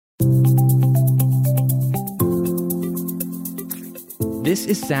This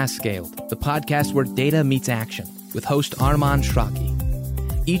is SaaS Scaled, the podcast where data meets action, with host Arman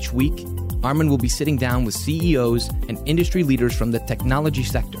Shraki. Each week, Arman will be sitting down with CEOs and industry leaders from the technology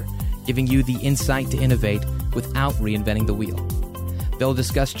sector, giving you the insight to innovate without reinventing the wheel. They'll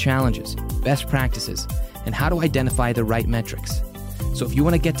discuss challenges, best practices, and how to identify the right metrics. So if you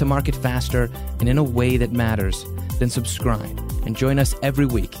want to get to market faster and in a way that matters, then subscribe and join us every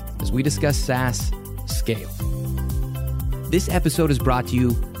week as we discuss SaaS Scaled. This episode is brought to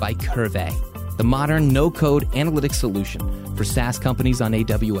you by Curve, the modern no-code analytics solution for SaaS companies on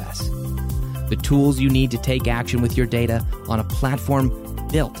AWS. The tools you need to take action with your data on a platform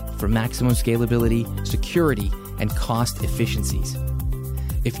built for maximum scalability, security, and cost efficiencies.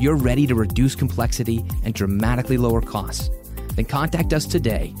 If you're ready to reduce complexity and dramatically lower costs, then contact us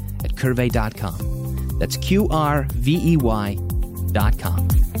today at curvey.com. That's QRVEY.com.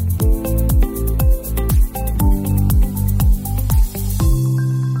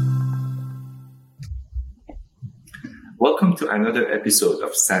 Welcome to another episode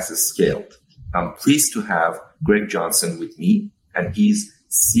of SaaS Scaled. I'm pleased to have Gregg Johnson with me, and he's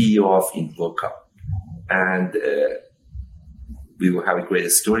CEO of Invoca. And we will have a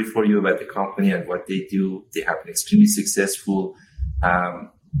great story for you about the company and what they do. They have been extremely successful.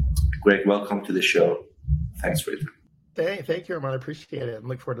 Gregg, welcome to the show. Thanks for it. Thank you, Arman. I appreciate it. I'm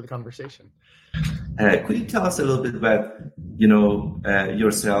looking forward to the conversation. Could you tell us a little bit about,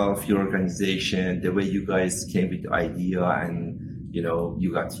 yourself, your organization, the way you guys came with the idea and,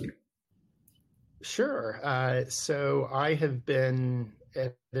 you got here? Sure. So I have been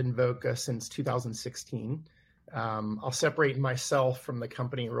at Invoca since 2016. I'll separate myself from the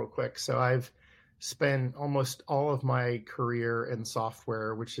company real quick. So I've spent almost all of my career in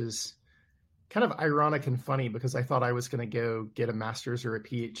software, which is kind of ironic and funny because I thought I was going to go get a master's or a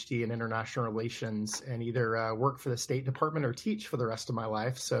PhD in international relations and either work for the State Department or teach for the rest of my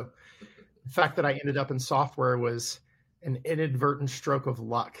life. So the fact that I ended up in software was an inadvertent stroke of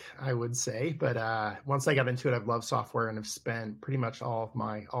luck, I would say. But once I got into it, I've loved software and have spent pretty much all of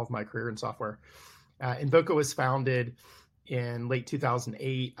my career in software. Invoca was founded in late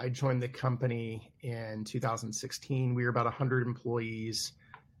 2008. I joined the company in 2016. We were about 100 employees,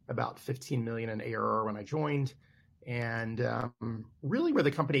 about 15 million in ARR when I joined. And really where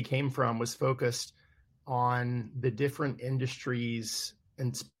the company came from was focused on the different industries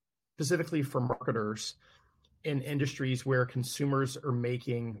and specifically for marketers in industries where consumers are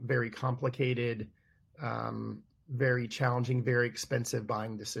making very complicated, very challenging, very expensive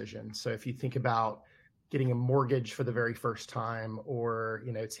buying decisions. So if you think about getting a mortgage for the very first time or,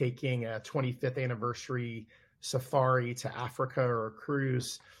 taking a 25th anniversary safari to Africa or a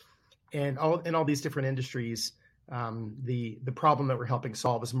cruise, and all these different industries, the problem that we're helping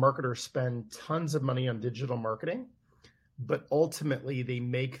solve is marketers spend tons of money on digital marketing, but ultimately they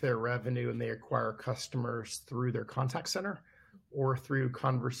make their revenue and they acquire customers through their contact center or through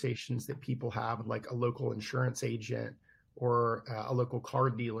conversations that people have, like a local insurance agent or a local car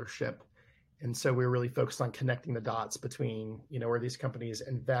dealership. And so we're really focused on connecting the dots between, where these companies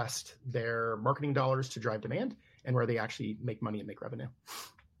invest their marketing dollars to drive demand and where they actually make money and make revenue.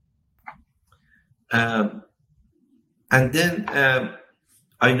 And then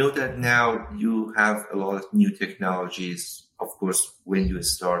I know that now you have a lot of new technologies. Of course, when you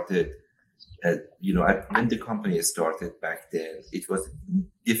started, when the company started back then, it was a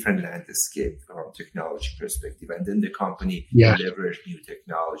different landscape from technology perspective. And then the company leveraged new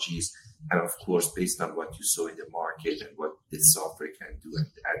technologies. And of course, based on what you saw in the market and what the software can do and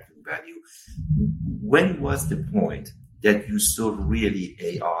add value, when was the point that you saw really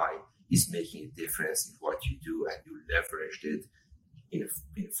AI is making a difference in what you do and you leveraged it in a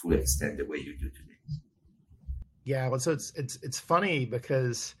full extent the way you do today? Yeah, well, so it's funny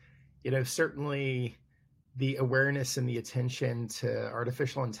because, certainly the awareness and the attention to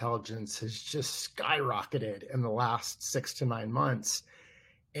artificial intelligence has just skyrocketed in the last 6 to 9 months.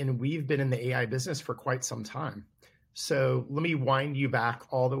 And we've been in the AI business for quite some time. So let me wind you back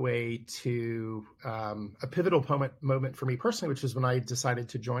all the way to a pivotal moment for me personally, which was when I decided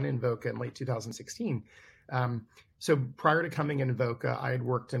to join Invoca in late 2016. So prior to coming in Invoca, I had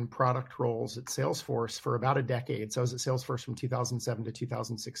worked in product roles at Salesforce for about a decade. So I was at Salesforce from 2007 to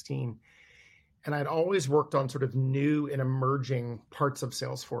 2016. And I'd always worked on sort of new and emerging parts of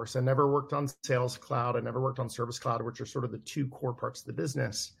Salesforce. I never worked on Sales Cloud. I never worked on Service Cloud, which are sort of the two core parts of the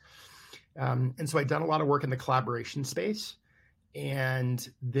business. And so I'd done a lot of work in the collaboration space. And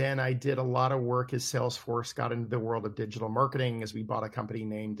then I did a lot of work as Salesforce got into the world of digital marketing as we bought a company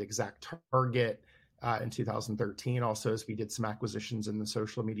named ExactTarget in 2013. Also, as we did some acquisitions in the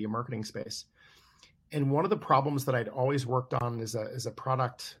social media marketing space. And one of the problems that I'd always worked on as a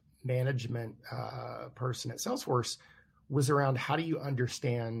product management person at Salesforce was around how do you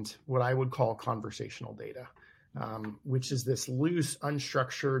understand what I would call conversational data, which is this loose,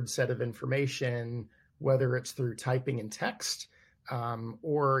 unstructured set of information, whether it's through typing and text,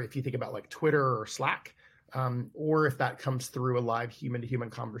 or if you think about like Twitter or Slack, or if that comes through a live human-to-human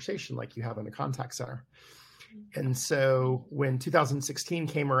conversation like you have in a contact center. And so when 2016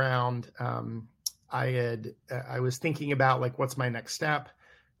 came around, I was thinking about like, what's my next step?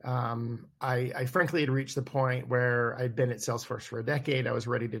 I frankly had reached the point where I'd been at Salesforce for a decade. I was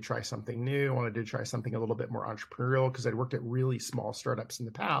ready to try something new. I wanted to try something a little bit more entrepreneurial because I'd worked at really small startups in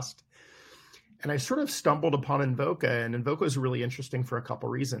the past. And I sort of stumbled upon Invoca, and Invoca is really interesting for a couple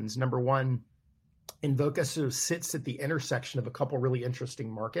reasons. Number one, Invoca sort of sits at the intersection of a couple really interesting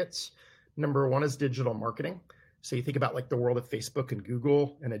markets. Number one is digital marketing. So you think about like the world of Facebook and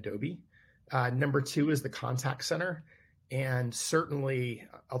Google and Adobe. Number two is the contact center. And certainly,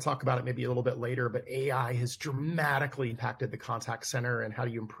 I'll talk about it maybe a little bit later, but AI has dramatically impacted the contact center and how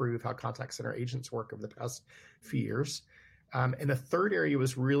do you improve how contact center agents work over the past few years. And the third area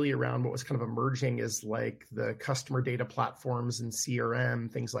was really around what was kind of emerging as like the customer data platforms and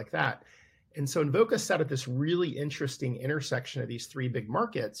CRM, things like that. And so Invoca sat at this really interesting intersection of these three big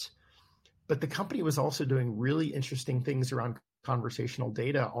markets, but the company was also doing really interesting things around conversational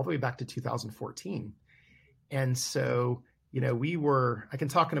data all the way back to 2014. And so, I can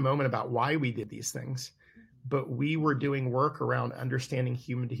talk in a moment about why we did these things, but we were doing work around understanding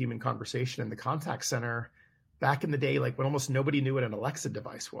human-to-human conversation in the contact center back in the day, like when almost nobody knew what an Alexa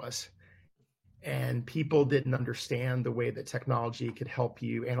device was. And people didn't understand the way that technology could help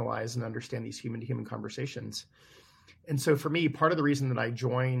you analyze and understand these human-to-human conversations. And so for me, part of the reason that I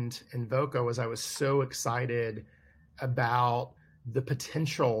joined Invoca was I was so excited about the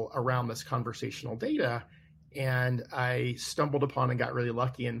potential around this conversational data. And I stumbled upon and got really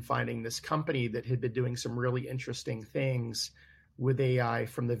lucky in finding this company that had been doing some really interesting things with AI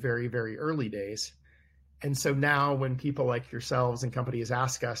from the very, very early days. And so now when people like yourselves and companies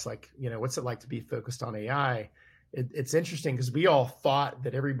ask us, like, what's it like to be focused on AI? It's interesting because we all thought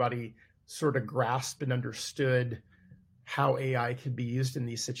that everybody sort of grasped and understood how AI could be used in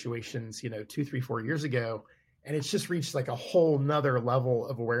these situations, 2, 3, 4 years ago. And it's just reached like a whole nother level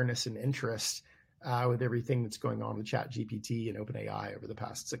of awareness and interest with everything that's going on with ChatGPT and OpenAI over the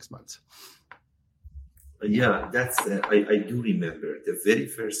past 6 months. Yeah, that's. I do remember the very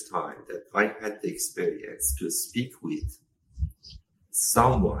first time that I had the experience to speak with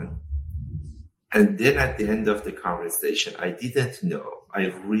someone, and then at the end of the conversation, I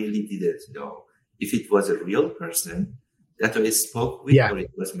really didn't know if it was a real person that I spoke with or it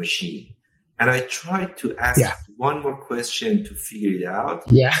was machine. And I tried to ask one more question to figure it out.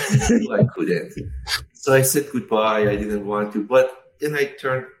 Yeah. I couldn't. So I said goodbye. I didn't want to. But then I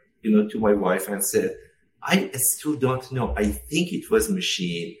turned, to my wife and said, I still don't know. I think it was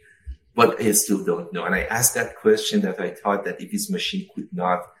machine, but I still don't know. And I asked that question that I thought that if this machine could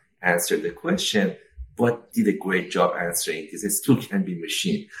not answer the question, but did a great job answering this, it still can be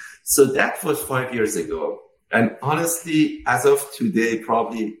machine. So that was 5 years ago. And honestly, as of today,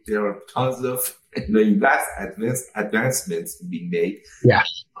 probably there are tons of advancements being made. Yeah.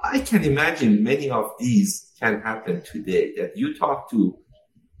 I can imagine many of these can happen today, that you talk to,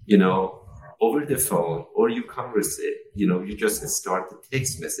 over the phone, or you converse it, you just start the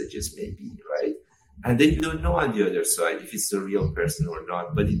text messages maybe, right? And then you don't know on the other side if it's a real person or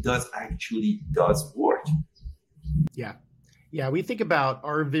not, but it does work. Yeah. Yeah, we think about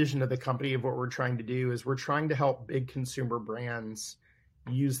our vision of the company of what we're trying to do is we're trying to help big consumer brands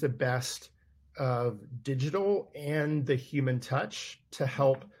use the best of digital and the human touch to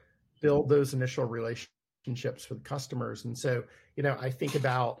help build those initial relationships with customers. And so, I think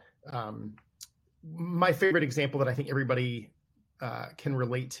about my favorite example that I think everybody can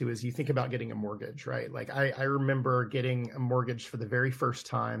relate to is you think about getting a mortgage, right? Like I remember getting a mortgage for the very first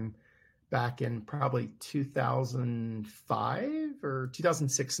time back in probably 2005 or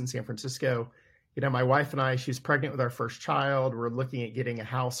 2006 in San Francisco. My wife and I, she was pregnant with our first child. We're looking at getting a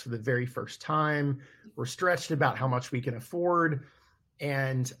house for the very first time. We're stretched about how much we can afford.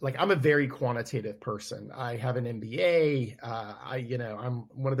 And like, I'm a very quantitative person. I have an MBA. I'm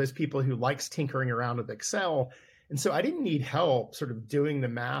one of those people who likes tinkering around with Excel. And so I didn't need help sort of doing the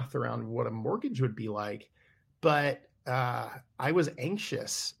math around what a mortgage would be like. But I was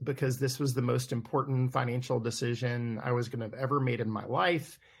anxious because this was the most important financial decision I was going to have ever made in my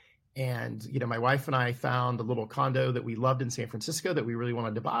life. And, my wife and I found a little condo that we loved in San Francisco that we really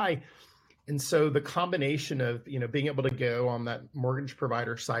wanted to buy. And so the combination of, being able to go on that mortgage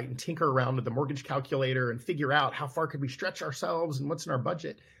provider site and tinker around with the mortgage calculator and figure out how far could we stretch ourselves and what's in our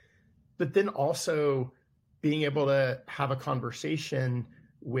budget, but then also being able to have a conversation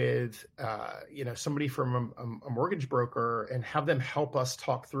with, somebody from a mortgage broker and have them help us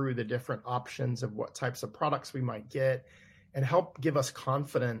talk through the different options of what types of products we might get and help give us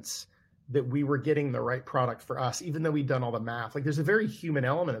confidence that we were getting the right product for us, even though we'd done all the math. Like, there's a very human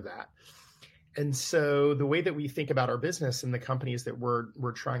element of that. And so the way that we think about our business and the companies that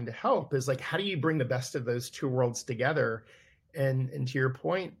we're trying to help is like, how do you bring the best of those two worlds together? And to your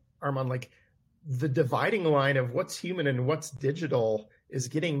point, Armand, like, the dividing line of what's human and what's digital is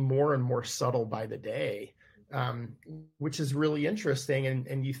getting more and more subtle by the day, which is really interesting.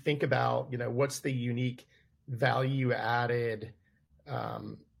 And you think about, what's the unique value added,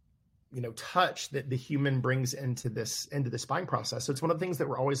 touch that the human brings into this buying process. So it's one of the things that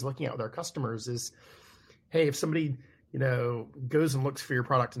we're always looking at with our customers is, hey, if somebody, goes and looks for your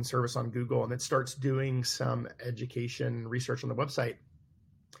product and service on Google and then starts doing some education research on the website,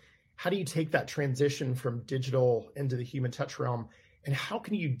 how do you take that transition from digital into the human touch realm? And how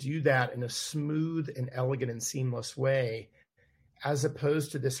can you do that in a smooth and elegant and seamless way, as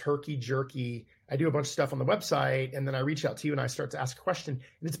opposed to this herky-jerky, I do a bunch of stuff on the website and then I reach out to you and I start to ask a question.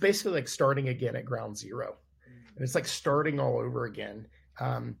 And it's basically like starting again at ground zero. And it's like starting all over again.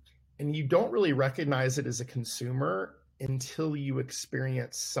 And you don't really recognize it as a consumer until you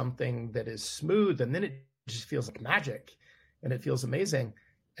experience something that is smooth. And then it just feels like magic and it feels amazing.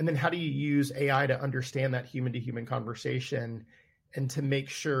 And then how do you use AI to understand that human to human conversation and to make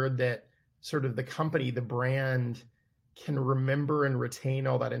sure that sort of the company, the brand, can remember and retain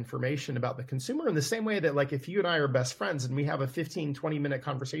all that information about the consumer in the same way that, like, if you and I are best friends and we have a 15, 20-minute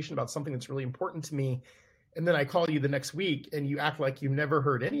conversation about something that's really important to me, and then I call you the next week and you act like you've never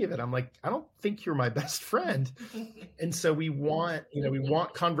heard any of it, I'm like, I don't think you're my best friend. And so we want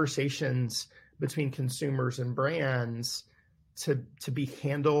conversations between consumers and brands to be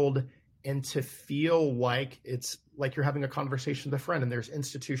handled and to feel like it's like you're having a conversation with a friend, and there's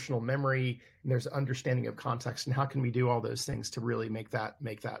institutional memory and there's understanding of context. And how can we do all those things to really make that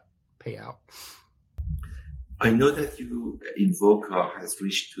pay out? I know that Invoca has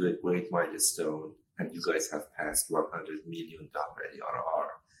reached to a great milestone, and you guys have passed $100 million ARR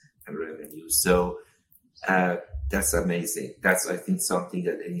and revenue. So that's amazing. That's, I think, something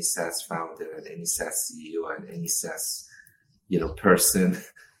that any SaaS founder and any SaaS CEO and any SaaS person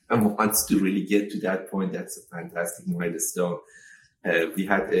wants to really get to that point. That's a fantastic milestone. We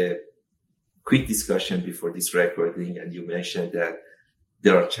had a quick discussion before this recording, and you mentioned that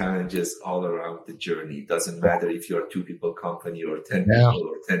there are challenges all around the journey. It doesn't matter if you're a 2-people company or 10 people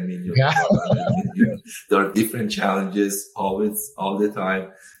or 10 million or 100 million. There are different challenges always, all the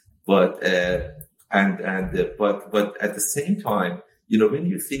time. But but at the same time, when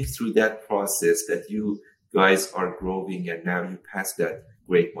you think through that process that you guys are growing and now you passed that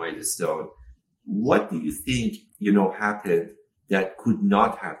great milestone, what do you think, happened that could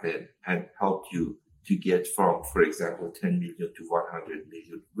not happen and helped you to get from, for example, 10 million to 100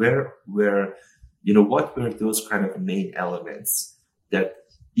 million? What were those kind of main elements that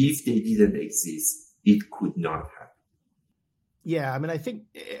if they didn't exist, it could not happen? Yeah. I mean, I think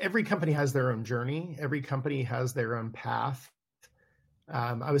every company has their own journey. Every company has their own path.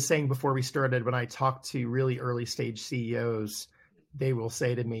 I was saying before we started, when I talk to really early stage CEOs, they will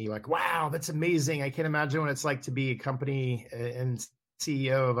say to me like, wow, that's amazing. I can't imagine what it's like to be a company and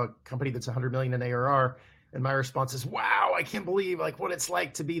CEO of a company that's 100 million in ARR. And my response is, wow, I can't believe like what it's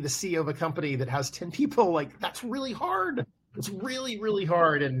like to be the CEO of a company that has 10 people. Like, that's really hard. It's really, really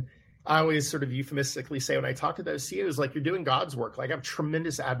hard. And I always sort of euphemistically say when I talk to those CEOs, like, you're doing God's work. Like, I have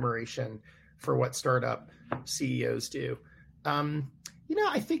tremendous admiration for what startup CEOs do.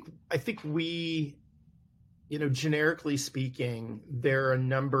 I think we, generically speaking, there are a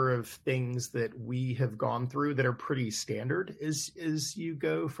number of things that we have gone through that are pretty standard as you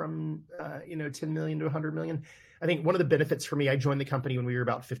go from, 10 million to 100 million. I think one of the benefits for me, I joined the company when we were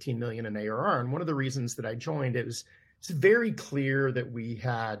about 15 million in ARR. And one of the reasons that I joined, it's very clear that we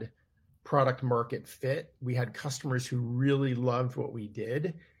had product market fit. We had customers who really loved what we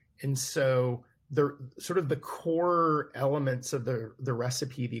did. And so the sort of the core elements of the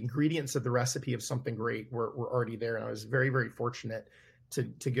recipe, the ingredients of the recipe of something great were already there. And I was very, very fortunate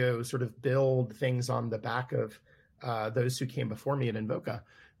to go sort of build things on the back of those who came before me at Invoca.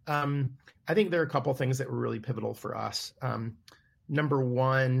 I think there are a couple of things that were really pivotal for us. Number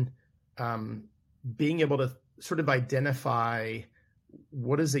one, being able to sort of identify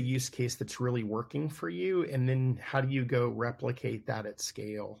what is a use case that's really working for you, and then how do you go replicate that at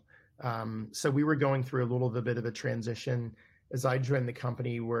scale? So we were going through a little bit of a transition as I joined the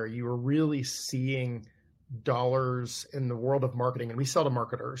company where you were really seeing dollars in the world of marketing. And we sell to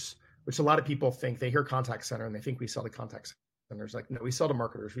marketers, which a lot of people think they hear contact center and they think we sell to contact centers. Like, no, we sell to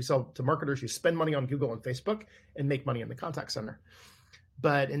marketers. We sell to marketers who spend money on Google and Facebook and make money in the contact center.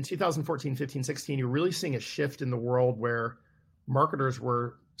 But in 2014, 15, 16, you're really seeing a shift in the world where marketers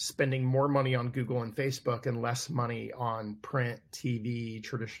were spending more money on Google and Facebook and less money on print, TV,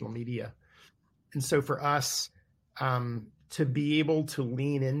 traditional media. And so for us, to be able to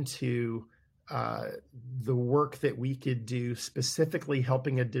lean into the work that we could do, specifically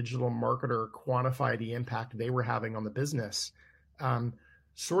helping a digital marketer quantify the impact they were having on the business,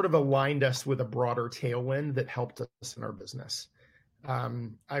 sort of aligned us with a broader tailwind that helped us in our business.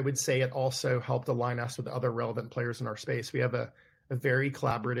 I would say it also helped align us with other relevant players in our space. We have a very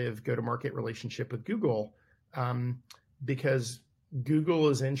collaborative go-to-market relationship with Google, because Google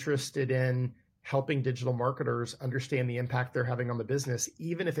is interested in helping digital marketers understand the impact they're having on the business,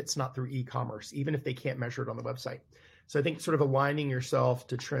 even if it's not through e-commerce, even if they can't measure it on the website. So I think sort of aligning yourself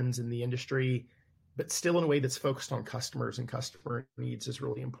to trends in the industry, but still in a way that's focused on customers and customer needs is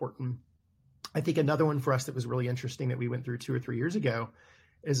really important. I think another one for us that was really interesting that we went through 2 or 3 years ago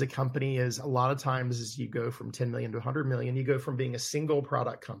as a company is a lot of times as you go from 10 million to 100 million, you go from being a single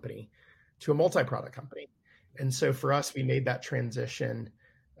product company to a multi-product company. And so for us, we made that transition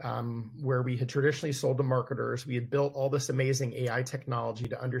where we had traditionally sold to marketers. We had built all this amazing AI technology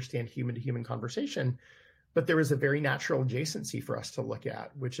to understand human-to-human conversation, but there was a very natural adjacency for us to look at,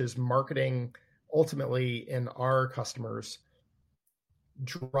 which is marketing ultimately in our customers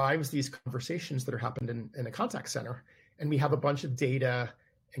drives these conversations that are happening in a contact center. And we have a bunch of data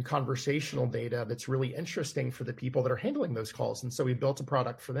and conversational data that's really interesting for the people that are handling those calls. And so we built a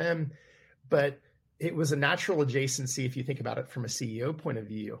product for them, but it was a natural adjacency if you think about it from a CEO point of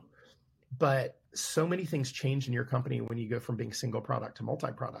view. But so many things change in your company when you go from being single product to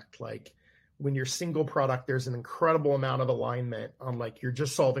multi-product. Like when you're single product, there's an incredible amount of alignment on like you're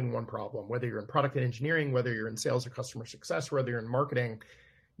just solving one problem, whether you're in product and engineering, whether you're in sales or customer success, whether you're in marketing,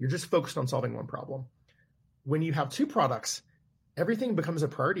 you're just focused on solving one problem. When you have two products, everything becomes a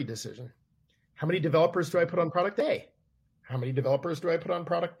priority decision. How many developers do I put on product A? How many developers do I put on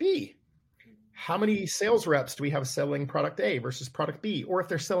product B? How many sales reps do we have selling product A versus product B? Or if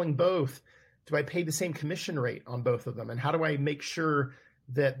they're selling both, do I pay the same commission rate on both of them? And how do I make sure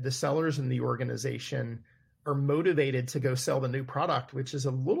that the sellers in the organization are motivated to go sell the new product, which is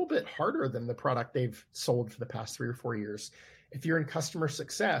a little bit harder than the product they've sold for the past 3 or 4 years? If you're in customer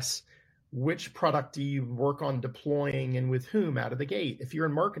success, which product do you work on deploying and with whom out of the gate? If you're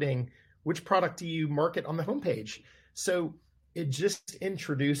in marketing, which product do you market on the homepage? So it just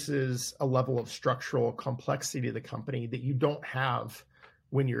introduces a level of structural complexity to the company that you don't have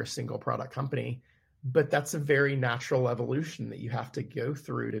when you're a single product company. But that's a very natural evolution that you have to go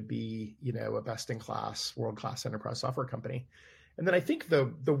through to be, a best-in-class, world-class enterprise software company. And then I think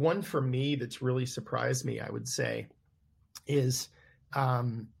the one for me that's really surprised me, I would say, is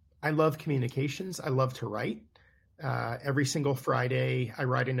I love communications. I love to write. Every single Friday, I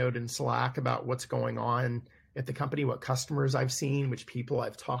write a note in Slack about what's going on at the company, what customers I've seen, which people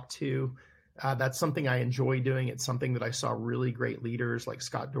I've talked to. That's something I enjoy doing. It's something that I saw really great leaders like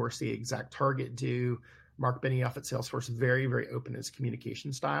Scott Dorsey, ExactTarget do. Mark Benioff at Salesforce, very, very open in his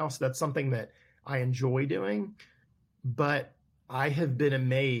communication style. So that's something that I enjoy doing. But I have been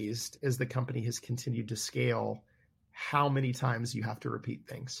amazed as the company has continued to scale how many times you have to repeat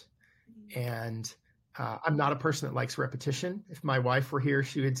things. And I'm not a person that likes repetition. If my wife were here,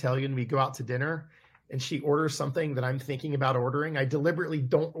 she would tell you, and we go out to dinner and she orders something that I'm thinking about ordering, I deliberately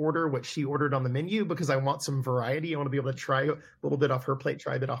don't order what she ordered on the menu because I want some variety. I want to be able to try a little bit off her plate,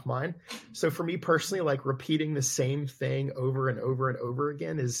 try a bit off mine. So for me personally, like repeating the same thing over and over and over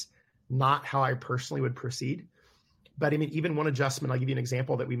again is not how I personally would proceed. But I mean, even one adjustment, I'll give you an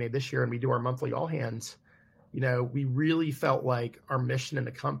example that we made this year, and we do our monthly all hands. We really felt like our mission in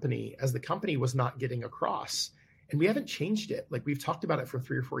the company as the company was not getting across, and we haven't changed it. Like we've talked about it for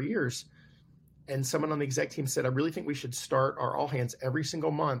 3 or 4 years. And someone on the exec team said, I really think we should start our all hands every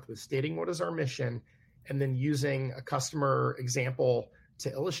single month with stating what is our mission and then using a customer example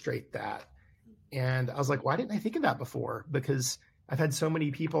to illustrate that. And I was like, why didn't I think of that before? Because I've had so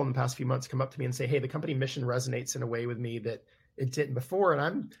many people in the past few months come up to me and say, hey, the company mission resonates in a way with me that it didn't before. And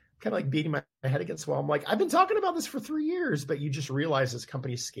I'm kind of like beating my head against the wall. I'm like, I've been talking about this for 3 years, but you just realize as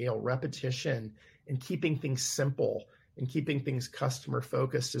companies scale, repetition and keeping things simple and keeping things customer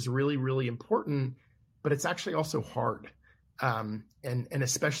focused is really, really important, but it's actually also hard. And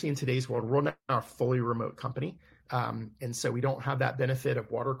especially in today's world, we're now a fully remote company. And so we don't have that benefit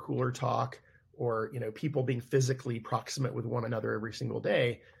of water cooler talk or, people being physically proximate with one another every single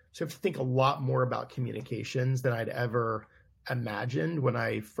day. So I have to think a lot more about communications than I'd ever imagined when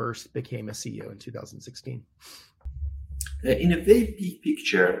I first became a CEO in 2016. In a very big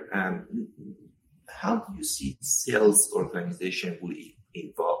picture, how do you see sales organization will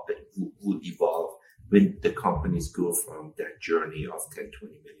evolve when the companies go from that journey of $10, $20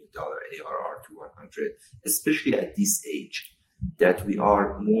 million ARR to 100, especially at this age that we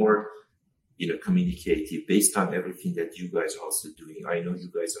are more, communicative based on everything that you guys are also doing. I know you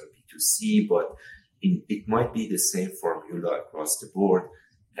guys are B2C, but it might be the same formula across the board.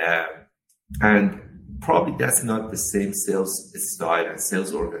 And probably that's not the same sales style and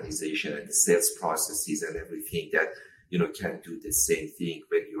sales organization and the sales processes and everything that, can do the same thing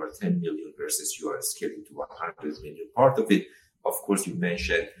when you are 10 million versus you are scaling to 100 million. Part of it, of course, you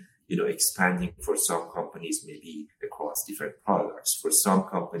mentioned, expanding for some companies, maybe across different products. For some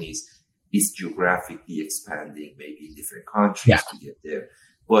companies, is geographically expanding, maybe in different countries to get there.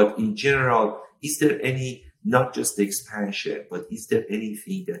 But in general, is there any, not just the expansion, but is there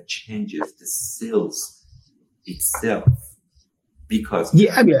anything that changes the sales itself? Because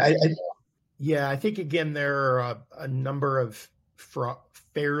I think again there are a number of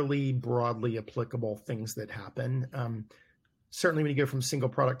fairly broadly applicable things that happen. Certainly, when you go from single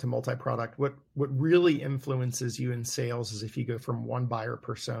product to multi-product, what really influences you in sales is if you go from one buyer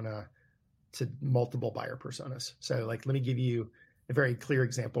persona to multiple buyer personas. So, let me give you a very clear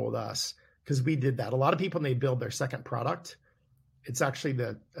example with us, because we did that. A lot of people, when they build their second product, it's actually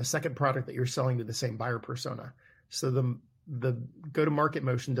a second product that you're selling to the same buyer persona. So the go-to-market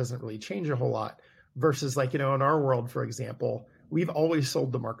motion doesn't really change a whole lot versus in our world, for example, we've always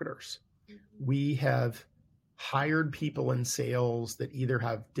sold to marketers. We have hired people in sales that either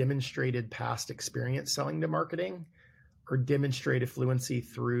have demonstrated past experience selling to marketing or demonstrated fluency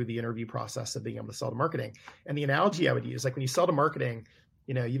through the interview process of being able to sell to marketing. And the analogy I would use, when you sell to marketing,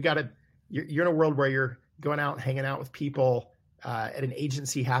 you're in a world where you're going out and hanging out with people at an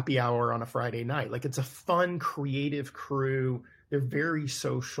agency happy hour on a Friday night. It's a fun, creative crew. They're very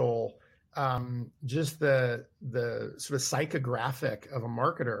social. Just the sort of psychographic of a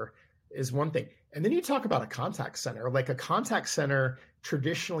marketer is one thing. And then you talk about a contact center. A contact center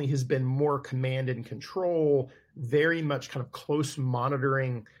traditionally has been more command and control, very much kind of close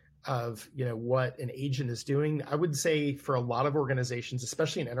monitoring of what an agent is doing. I would say for a lot of organizations,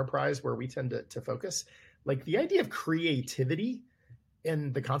 especially in enterprise where we tend to focus, the idea of creativity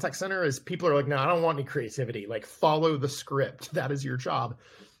in the contact center is people are no, I don't want any creativity. Follow the script. That is your job.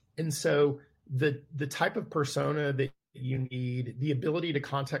 And so the type of persona that you need, the ability to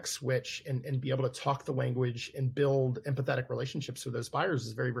context switch and be able to talk the language and build empathetic relationships with those buyers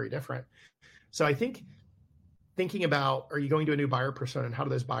is very, very different. So I think thinking about, are you going to a new buyer persona and how do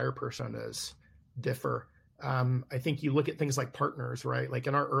those buyer personas differ? I think you look at things like partners, right?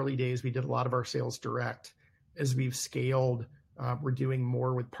 In our early days, we did a lot of our sales direct. As we've scaled, we're doing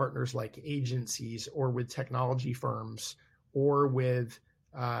more with partners like agencies or with technology firms or with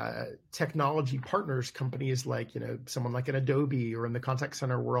technology partners, companies like, someone like an Adobe, or in the contact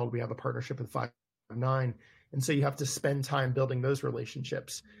center world, we have a partnership with Five9. And so you have to spend time building those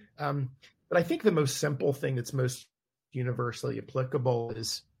relationships. But I think the most simple thing that's most universally applicable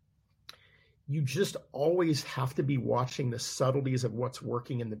is you just always have to be watching the subtleties of what's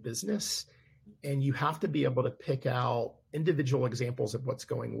working in the business. And you have to be able to pick out individual examples of what's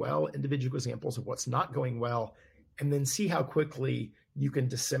going well, individual examples of what's not going well, and then see how quickly you can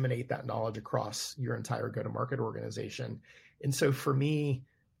disseminate that knowledge across your entire go-to-market organization. And so for me,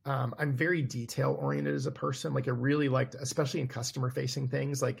 I'm very detail oriented as a person. I really liked, especially in customer facing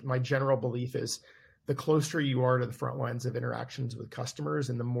things, my general belief is the closer you are to the front lines of interactions with customers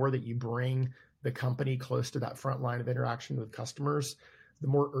and the more that you bring the company close to that front line of interaction with customers, the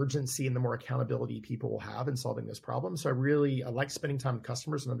more urgency and the more accountability people will have in solving those problems. So I like spending time with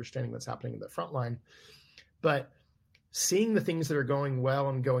customers and understanding what's happening in the front line, but seeing the things that are going well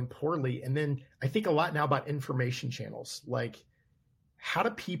and going poorly. And then I think a lot now about information channels, how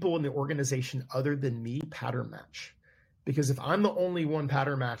do people in the organization other than me pattern match? Because if I'm the only one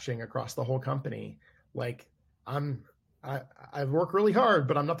pattern matching across the whole company, I work really hard,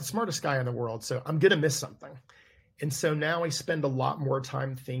 but I'm not the smartest guy in the world. So I'm going to miss something. And so now I spend a lot more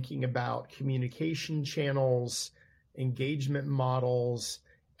time thinking about communication channels, engagement models,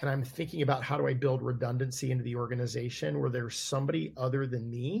 and I'm thinking about how do I build redundancy into the organization where there's somebody other than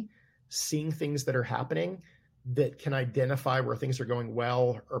me seeing things that are happening that can identify where things are going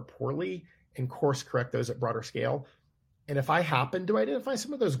well or poorly and course correct those at broader scale. And if I happen to identify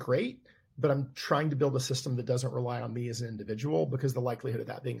some of those, great. but I'm trying to build a system that doesn't rely on me as an individual, because the likelihood of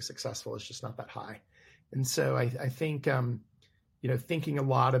that being successful is just not that high. And so I think, thinking a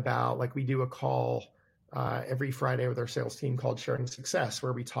lot about, like, we do a call every Friday with our sales team called Sharing Success,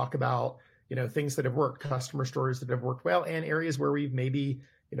 where we talk about, things that have worked, customer stories that have worked well, and areas where we've maybe,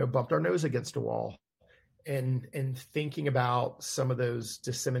 bumped our nose against a wall. And thinking about some of those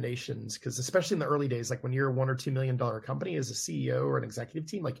disseminations, because especially in the early days, like when you're a $1 or $2 million company as a CEO or an executive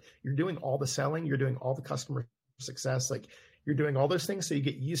team, like you're doing all the selling, you're doing all the customer success, like you're doing all those things. So you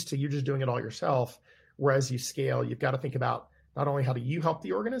get used to, you're just doing it all yourself. Whereas you scale, you've got to think about not only how do you help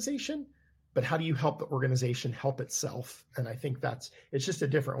the organization, but how do you help the organization help itself? And I think it's just a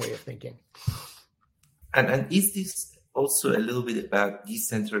different way of thinking. And is this also a little bit about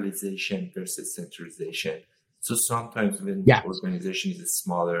decentralization versus centralization? So sometimes when the organization is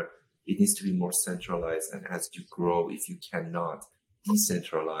smaller, it needs to be more centralized. And as you grow, if you cannot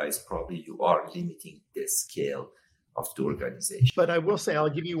decentralize, probably you are limiting the scale of the organization. But I will say, I'll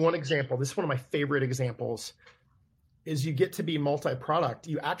give you one example. This is one of my favorite examples. Is you get to be multi-product,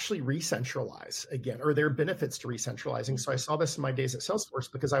 you actually re-centralize again, or there are benefits to re-centralizing. So I saw this in my days at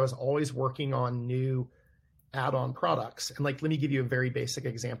Salesforce, because I was always working on new add-on products. And like, let me give you a very basic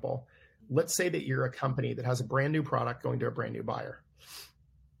example. Let's say that you're a company that has a brand new product going to a brand new buyer.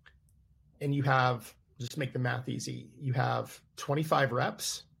 And you have, just make the math easy, you have 25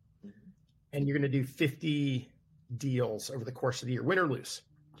 reps, and you're going to do 50 deals over the course of the year, win or lose.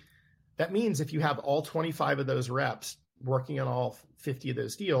 That means if you have all 25 of those reps working on all 50 of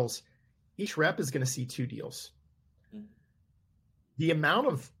those deals, each rep is going to see 2 deals. The amount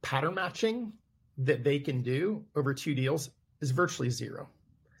of pattern matching that they can do over 2 deals is virtually zero.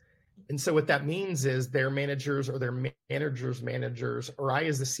 And so what that means is their managers or their managers, or I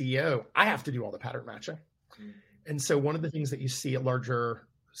as the CEO, I have to do all the pattern matching. And so one of the things that you see at larger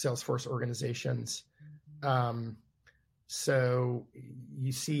Salesforce organizations, so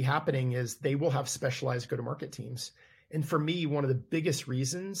you see happening is they will have specialized go-to-market teams. And for me, one of the biggest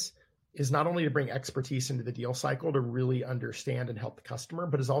reasons is not only to bring expertise into the deal cycle to really understand and help the customer,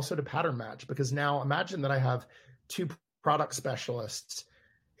 but is also to pattern match. Because now imagine that I have 2 product specialists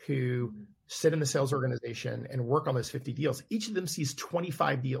who sit in the sales organization and work on those 50 deals. Each of them sees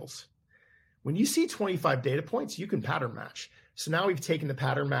 25 deals. When you see 25 data points, you can pattern match. So now we've taken the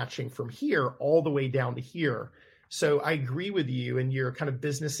pattern matching from here all the way down to here. So I agree with you in your kind of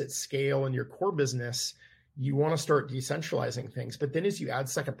business at scale and your core business. You want to start decentralizing things, but then as you add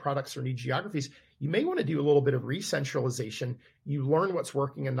second products or new geographies, you may want to do a little bit of re-centralization. You learn what's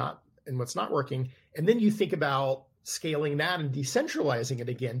working and what's not working, and then you think about scaling that and decentralizing it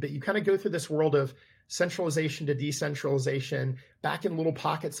again. But you kind of go through this world of centralization to decentralization, back in little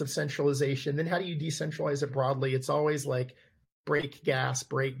pockets of centralization. Then how do you decentralize it broadly? It's always like brake gas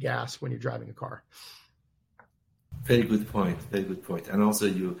when you're driving a car. Very good point. Very good point. And also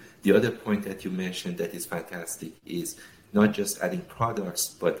the other point that you mentioned that is fantastic is not just adding products,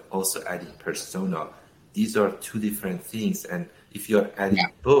 but also adding persona. These are 2 different things. And if you're adding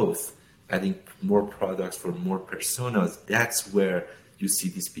both, adding more products for more personas, that's where you see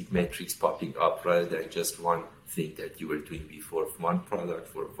these big metrics popping up rather than just one thing that you were doing before, one product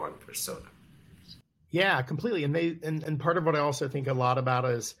for one persona. Yeah, completely. And part of what I also think a lot about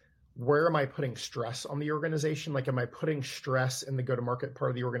is, where am I putting stress on the organization? Like, am I putting stress in the go-to-market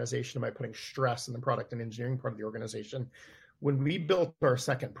part of the organization? Am I putting stress in the product and engineering part of the organization? When we built our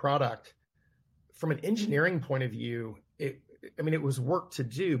second product, from an engineering point of view, it was work to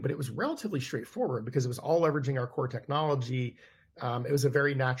do, but it was relatively straightforward because it was all leveraging our core technology. It was a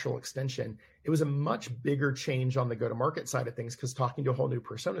very natural extension. It was a much bigger change on the go-to-market side of things, because talking to a whole new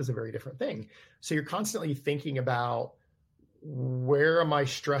persona is a very different thing. So you're constantly thinking about, where am I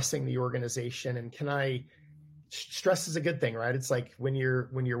stressing the organization, and stress is a good thing, right? It's like when you're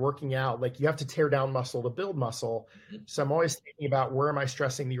working out, like you have to tear down muscle to build muscle. So I'm always thinking about, where am I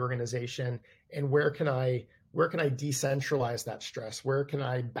stressing the organization, and where can I decentralize that stress? Where can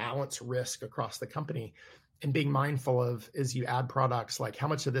I balance risk across the company? And being mindful of, as you add products, like how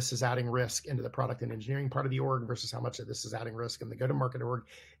much of this is adding risk into the product and engineering part of the org versus how much of this is adding risk in the go-to-market org,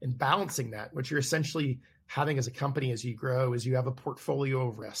 and balancing that. What you're essentially having as a company as you grow is you have a portfolio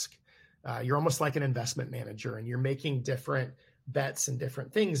of risk. You're almost like an investment manager, and you're making different bets and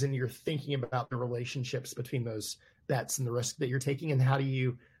different things, and you're thinking about the relationships between those bets and the risk that you're taking, and how do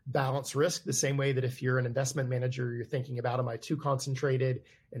you balance risk the same way that if you're an investment manager, you're thinking about, am I too concentrated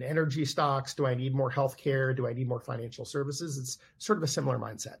in energy stocks? Do I need more healthcare? Do I need more financial services? It's sort of a similar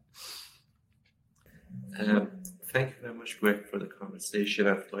mindset. Thank you very much, Greg, for the conversation.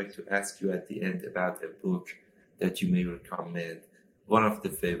 I'd like to ask you at the end about a book that you may recommend, one of the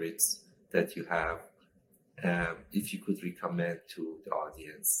favorites that you have, if you could recommend to the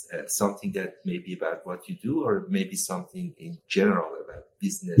audience, something that maybe about what you do, or maybe something in general about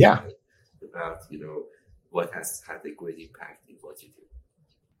business, about, what has had a great impact in what you do.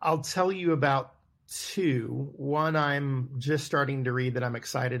 I'll tell you about two. One I'm just starting to read that I'm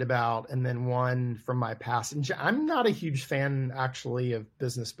excited about, and then one from my past. And I'm not a huge fan, actually, of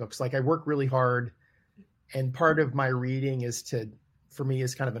business books. Like, I work really hard, and part of my reading is for me,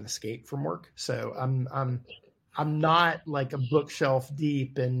 is kind of an escape from work. So I'm not like a bookshelf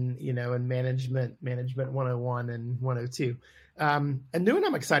deep in management 101 and 102. And the one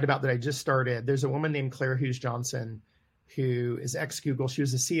I'm excited about that I just started, there's a woman named Gregg Johnson, who is ex-Google. She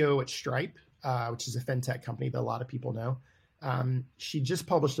was the CEO at Stripe, which is a fintech company that a lot of people know. She just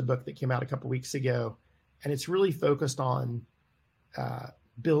published a book that came out a couple of weeks ago, and it's really focused on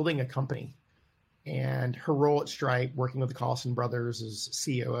building a company. And her role at Stripe, working with the Collison brothers as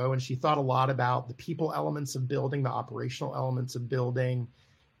COO, and she thought a lot about the people elements of building, the operational elements of building.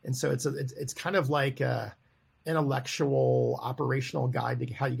 And so it's kind of like a intellectual, operational guide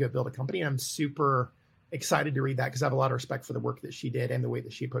to how you go build a company. And I'm super excited to read that because I have a lot of respect for the work that she did and the way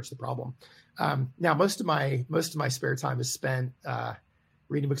that she approached the problem. Now, most of my spare time is spent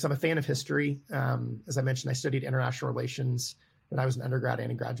reading books. I'm a fan of history. As I mentioned, I studied international relations when I was an undergrad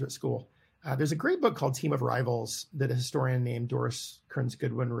and in graduate school. There's a great book called Team of Rivals that a historian named Doris Kearns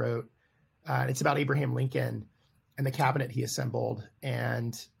Goodwin wrote. It's about Abraham Lincoln and the cabinet he assembled.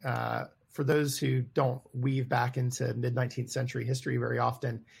 And for those who don't weave back into mid-19th century history very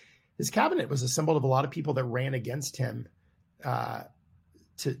often, his cabinet was assembled of a lot of people that ran against him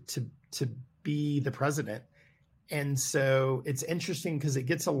to be the president. And so it's interesting because it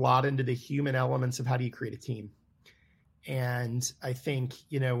gets a lot into the human elements of how do you create a team. And I think,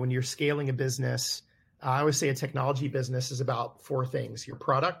 when you're scaling a business, I always say a technology business is about four things: your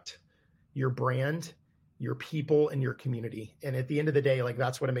product, your brand, your people, and your community. And at the end of the day,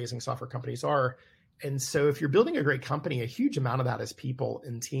 that's what amazing software companies are. And so if you're building a great company, a huge amount of that is people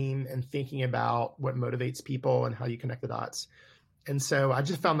and team and thinking about what motivates people and how you connect the dots. And so I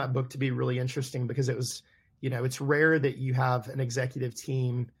just found that book to be really interesting because it was, it's rare that you have an executive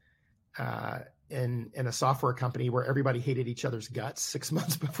team in a software company where everybody hated each other's guts 6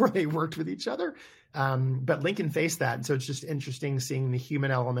 months before they worked with each other. But Lincoln faced that. And so it's just interesting seeing the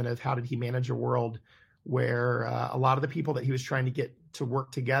human element of how did he manage a world where a lot of the people that he was trying to get to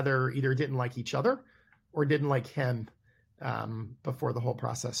work together either didn't like each other or didn't like him before the whole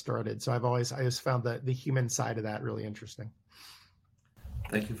process started. So I always found the human side of that really interesting.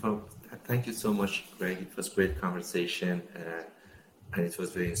 Thank you so much, Gregg. It was a great conversation and it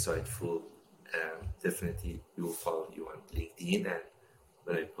was very insightful. Definitely we will follow you on LinkedIn, and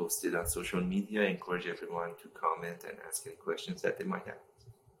when I post it on social media, I encourage everyone to comment and ask any questions that they might have.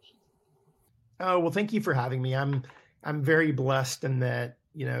 Oh, well, thank you for having me. I'm very blessed in that,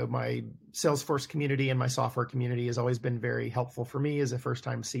 my Salesforce community and my software community has always been very helpful for me as a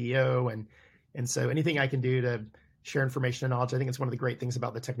first-time CEO. And so anything I can do to share information and knowledge, I think it's one of the great things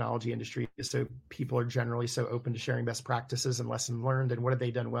about the technology industry is so people are generally so open to sharing best practices and lessons learned and what have they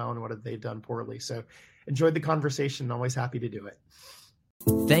done well and what have they done poorly. So enjoyed the conversation. Always happy to do it.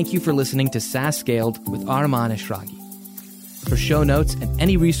 Thank you for listening to SaaS Scaled with Arman Eshraghi. For show notes and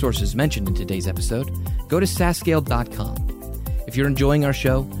any resources mentioned in today's episode, go to saasscaled.com. If you're enjoying our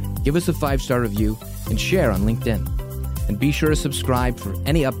show, give us a 5-star review and share on LinkedIn. And be sure to subscribe for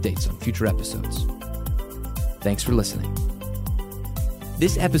any updates on future episodes. Thanks for listening.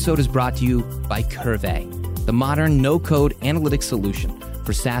 This episode is brought to you by Curve, the modern no-code analytics solution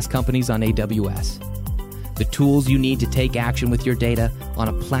for SaaS companies on AWS. The tools you need to take action with your data on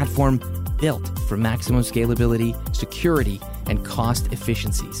a platform built for maximum scalability, security, and cost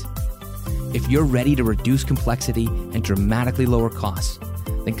efficiencies. If you're ready to reduce complexity and dramatically lower costs,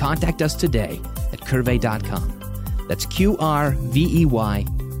 then contact us today at curvey.com. That's QRVEY.com.